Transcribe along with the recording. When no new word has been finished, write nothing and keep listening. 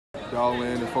dial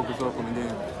in and focus up on the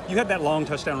game. You had that long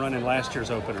touchdown run in last year's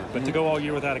opener, but to go all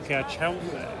year without a catch,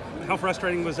 how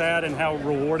frustrating was that, and how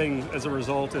rewarding as a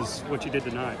result is what you did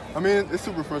tonight? I mean, it's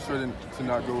super frustrating to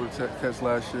not go with catch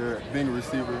last year, being a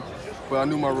receiver. But I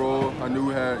knew my role. I knew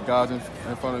we had guys in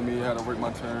front of me, had to work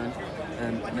my turn.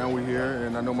 And now we're here,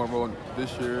 and I know my role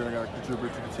this year, and I got to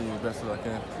contribute to the team as best as I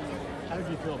can. How did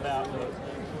you feel about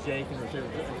Jake and receiver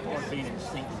being in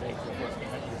sync today for the first game?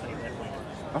 How did you think that went?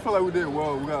 I feel like we did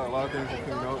well. We got a lot of things to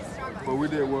clean up, but we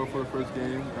did well for the first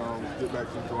game. Get back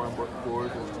to the drawing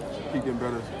boards and keep getting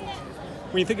better.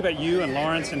 When you think about you and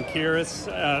Lawrence and Kyrus,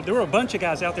 there were a bunch of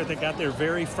guys out there that got their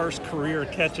very first career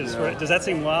catches. Yeah. Does that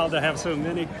seem wild to have so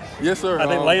many? Yes, sir. I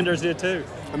think Landers did too.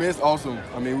 I mean, it's awesome.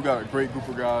 I mean, we got a great group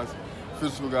of guys,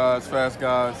 physical guys, fast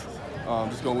guys.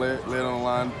 Just gonna lay it on the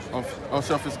line,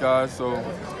 unselfish guys. So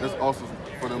it's awesome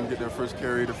for them to get their first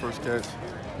carry, their first catch.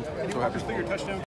 Can you walk us through your touchdown